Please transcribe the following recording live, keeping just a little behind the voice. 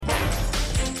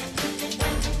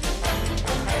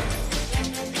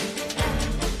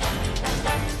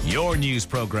Your news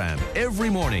program every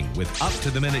morning with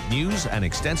up-to-the-minute news and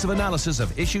extensive analysis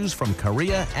of issues from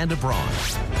Korea and abroad.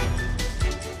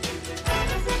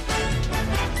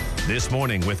 This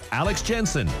morning with Alex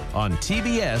Jensen on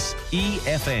TBS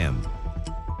EFM.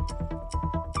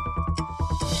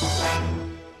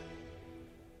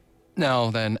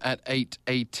 Now then, at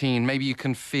 8:18, maybe you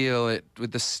can feel it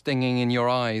with the stinging in your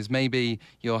eyes. Maybe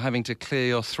you're having to clear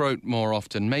your throat more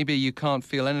often. Maybe you can't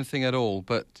feel anything at all,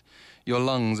 but your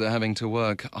lungs are having to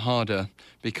work harder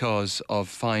because of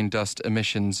fine dust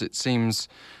emissions. It seems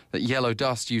that yellow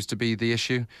dust used to be the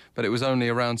issue, but it was only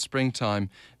around springtime.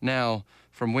 Now,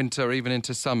 from winter even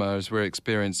into summer, as we're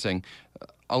experiencing,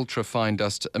 ultra-fine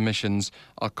dust emissions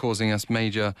are causing us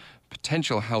major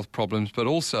potential health problems, but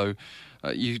also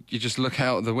you just look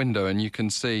out the window and you can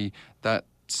see that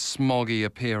smoggy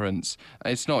appearance.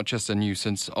 It's not just a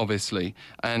nuisance, obviously,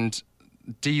 and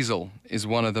diesel is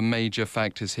one of the major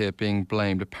factors here being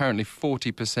blamed. Apparently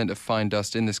 40% of fine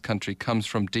dust in this country comes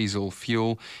from diesel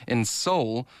fuel. In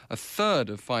Seoul, a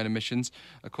third of fine emissions,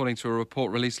 according to a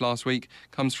report released last week,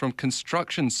 comes from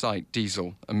construction site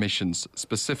diesel emissions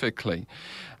specifically.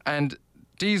 And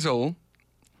diesel,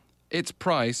 its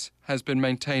price has been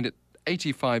maintained at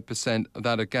 85% of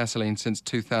that of gasoline since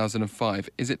 2005.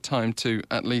 Is it time to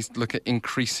at least look at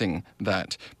increasing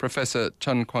that? Professor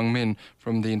Chun Kwang-Min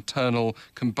from the Internal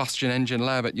Combustion Engine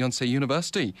Lab at Yonsei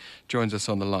University joins us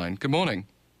on the line. Good morning.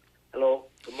 Hello,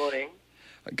 good morning.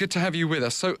 Good to have you with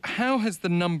us. So how has the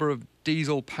number of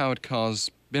diesel-powered cars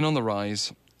been on the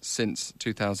rise since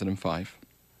 2005?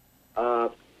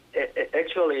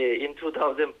 Actually, in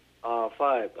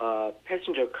 2005,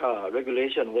 passenger car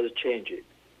regulation was changed.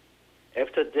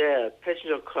 After that,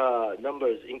 passenger car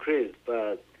numbers increased,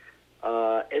 but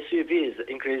SUVs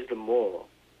increased more.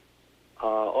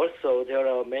 Also, there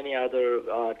are many other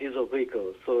diesel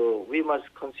vehicles, so we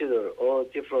must consider all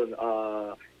different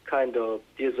kind of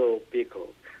diesel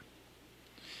vehicles.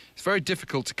 It's very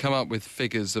difficult to come up with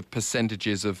figures of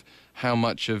percentages of how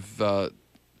much of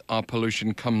our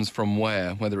pollution comes from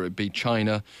whether it be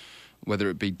China, whether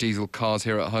it be diesel cars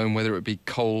here at home, whether it be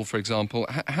coal, for example.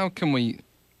 How can we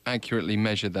accurately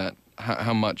measure that?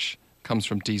 How much comes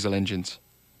from diesel engines?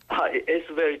 It's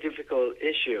a very difficult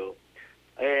issue,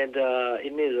 and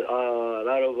it needs a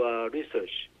lot of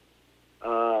research.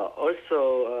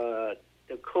 Also,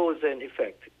 the cause and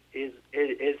effect is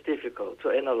difficult to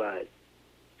analyze.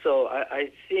 So I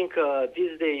think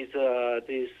these days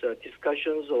these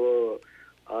discussions or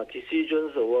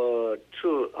decisions were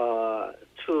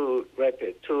too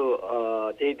rapid,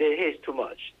 they haste too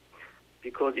much,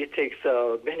 because it takes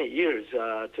many years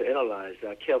to analyze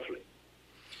carefully.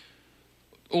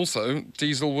 Also,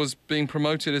 diesel was being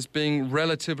promoted as being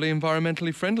relatively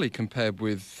environmentally friendly compared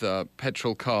with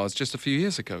petrol cars just a few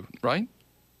years ago, right?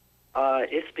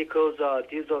 It's because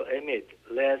diesel emit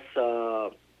less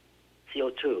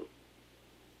CO2.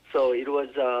 So it was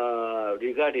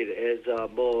regarded as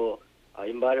more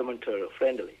environmental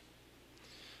friendly.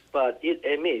 But it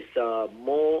emits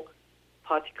more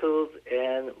particles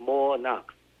and more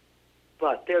NOx.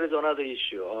 But there is another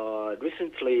issue.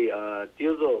 Recently,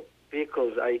 diesel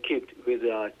vehicles are equipped with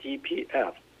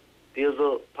DPF,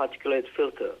 diesel particulate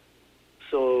filter.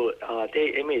 So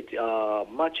they emit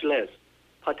much less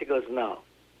particles now.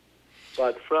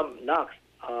 But from NOx,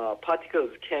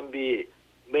 particles can be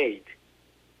made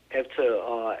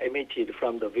after emitted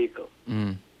from the vehicle.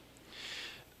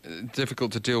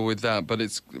 Difficult to deal with that, but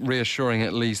it's reassuring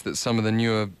at least that some of the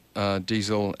newer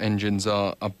diesel engines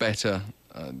are better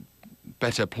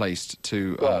placed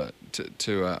to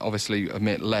obviously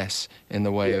emit less in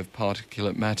the way of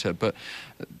particulate matter. But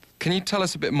can you tell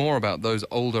us a bit more about those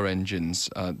older engines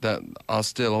that are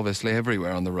still obviously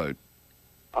everywhere on the road?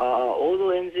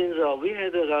 Older engines, we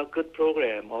had a good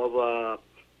program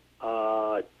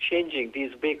of changing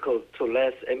these vehicles to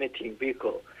less emitting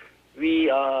vehicles. We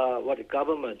the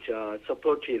government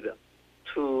supported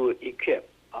to equip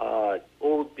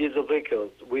all diesel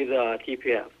vehicles with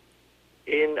TPF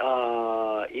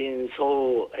in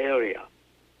Seoul area.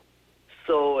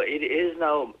 So it is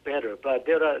now better, but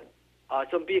there are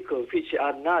some vehicles which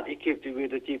are not equipped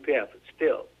with the TPF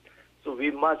still. So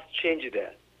we must change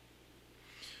that.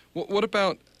 What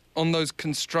about on those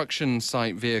construction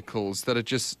site vehicles that are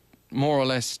just more or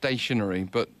less stationary,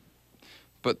 but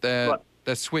they're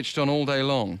switched on all day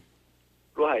long?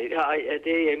 Right,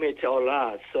 they emit a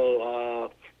lot,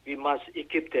 so we must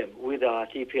equip them with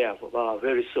TPF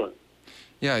very soon.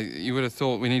 Yeah, you would have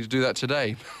thought we need to do that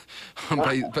today,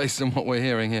 based on what we're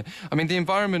hearing here. I mean, the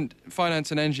Environment,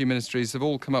 Finance and Energy Ministries have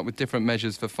all come up with different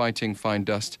measures for fighting fine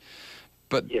dust.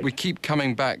 But Yes. we keep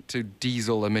coming back to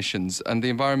diesel emissions, and the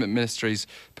Environment Ministry is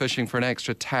pushing for an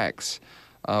extra tax,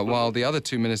 while the other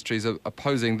two ministries are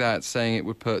opposing that, saying it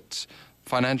would put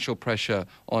financial pressure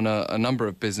on a number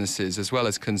of businesses as well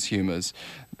as consumers.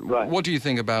 Right. What do you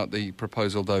think about the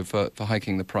proposal, though, for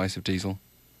hiking the price of diesel?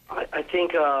 I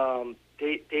think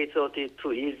they thought it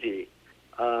too easy.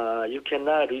 You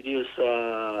cannot reduce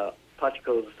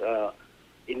particles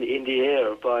in the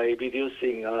air by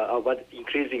reducing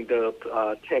increasing the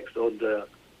tax on the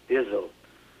diesel.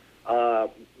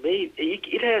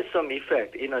 It has some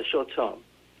effect in a short term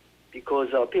because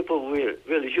people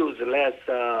will use less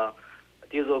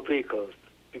diesel vehicles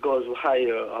because of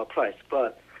higher price.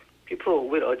 But people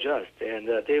will adjust and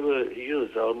they will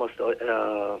use almost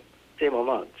same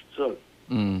amount soon.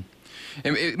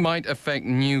 It might affect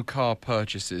new car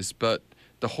purchases, but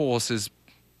the horse is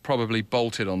probably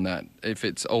bolted on that if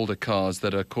it's older cars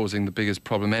that are causing the biggest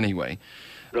problem anyway.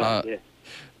 Right, yeah.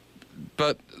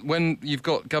 But when you've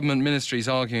got government ministries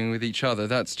arguing with each other,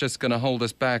 that's just going to hold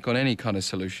us back on any kind of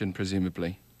solution,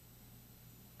 presumably.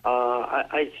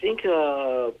 I think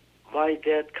by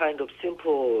that kind of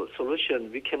simple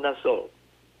solution, we cannot solve.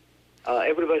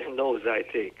 Everybody knows, I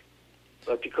think.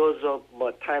 But because of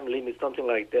time limit, something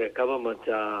like that, government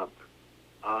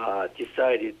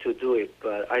decided to do it.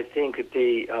 But I think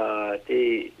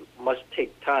they must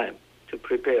take time to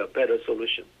prepare a better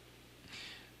solution.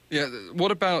 Yeah.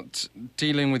 What about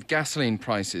dealing with gasoline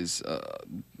prices?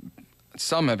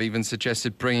 Some have even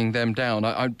suggested bringing them down.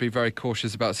 I'd be very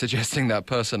cautious about suggesting that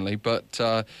personally, but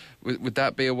would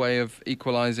that be a way of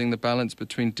equalising the balance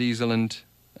between diesel and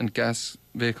gas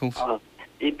vehicles?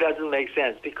 It doesn't make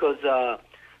sense because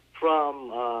from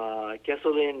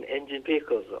gasoline engine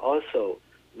vehicles also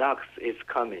NOx is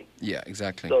coming. Yeah,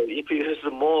 exactly. So if you use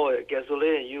more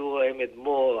gasoline, you will emit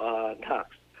more NOx.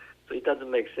 So it doesn't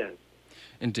make sense.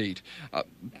 Indeed.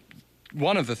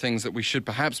 One of the things that we should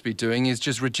perhaps be doing is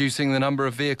just reducing the number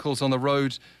of vehicles on the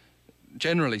road.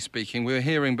 Generally speaking, we were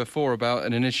hearing before about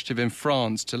an initiative in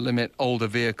France to limit older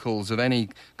vehicles of any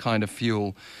kind of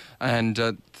fuel, and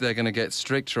they're going to get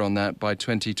stricter on that by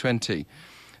 2020.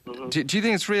 Mm-hmm. Do you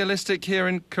think it's realistic here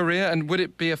in Korea, and would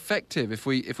it be effective if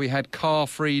we had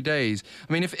car-free days?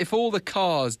 I mean, if all the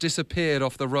cars disappeared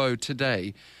off the road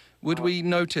today, would we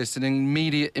notice an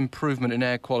immediate improvement in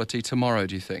air quality tomorrow,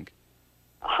 do you think?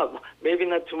 Maybe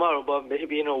not tomorrow, but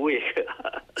maybe in a week.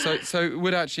 So it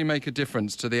would actually make a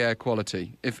difference to the air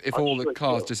quality if all the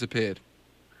cars disappeared?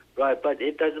 Right, but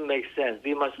it doesn't make sense.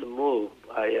 We must move.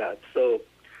 So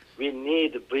we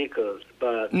need vehicles,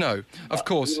 but... No, of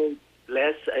course. We need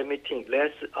less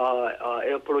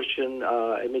air pollution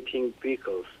emitting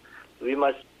vehicles. We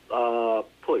must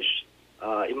push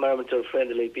environmental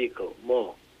friendly vehicle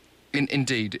more.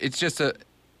 Indeed. It's just an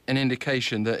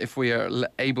indication that if we are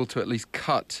able to at least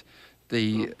cut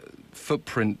the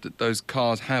footprint that those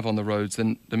cars have on the roads,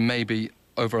 then maybe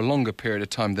over a longer period of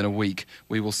time than a week,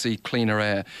 we will see cleaner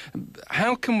air.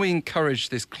 How can we encourage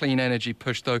this clean energy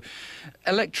push, though?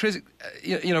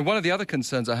 One of the other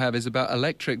concerns I have is about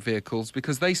electric vehicles,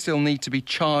 because they still need to be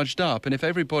charged up. And if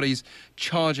everybody's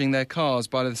charging their cars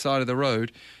by the side of the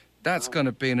road, that's going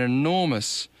to be an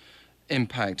enormous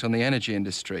impact on the energy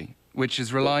industry, which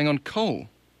is relying on coal.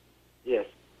 Yes.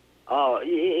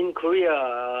 In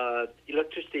Korea,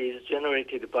 electricity is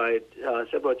generated by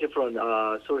several different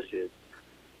sources.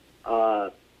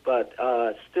 But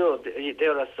still,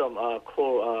 there are some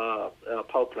coal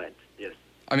power plants, yes.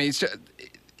 I mean,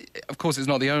 of course, it's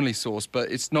not the only source,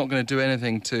 but it's not going to do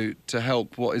anything to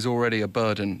help what is already a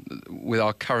burden with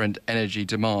our current energy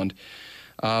demand.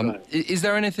 Right. Is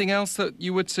there anything else that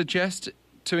you would suggest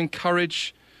to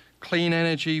encourage clean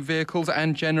energy vehicles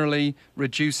and generally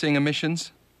reducing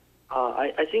emissions?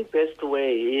 I think best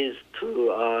way is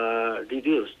to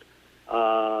reduce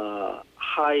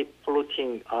high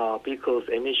polluting vehicles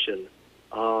emission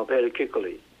very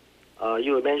quickly.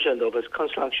 You mentioned of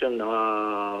construction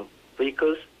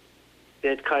vehicles.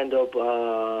 That kind of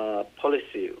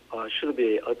policy should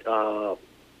be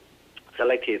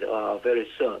selected very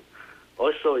soon.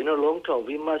 Also, in the long term,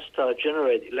 we must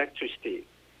generate electricity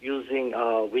using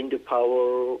wind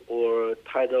power or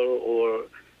tidal or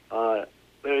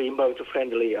very environmental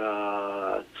friendly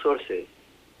sources.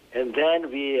 And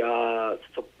then we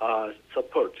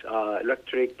support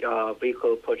electric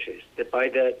vehicle purchase. By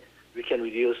that, we can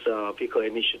reduce vehicle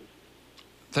emissions.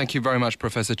 Thank you very much,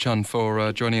 Professor Chun,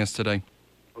 for joining us today.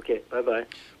 Okay. Bye-bye.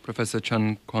 Professor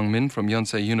Chun Kwang-Min from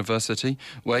Yonsei University.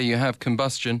 Where you have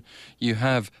combustion, you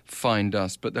have fine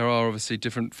dust, but there are obviously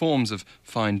different forms of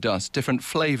fine dust, different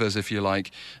flavours, if you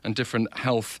like, and different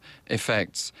health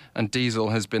effects. And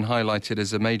diesel has been highlighted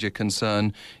as a major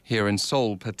concern here in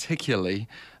Seoul, particularly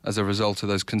as a result of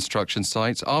those construction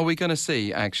sites. Are we going to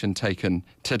see action taken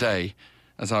today,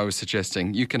 as I was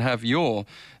suggesting? You can have your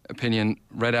opinion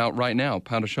read out right now.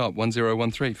 Pounder sharp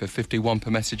 1013 for 51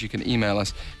 per message. You can email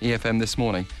us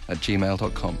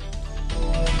efmthismorning@gmail.com.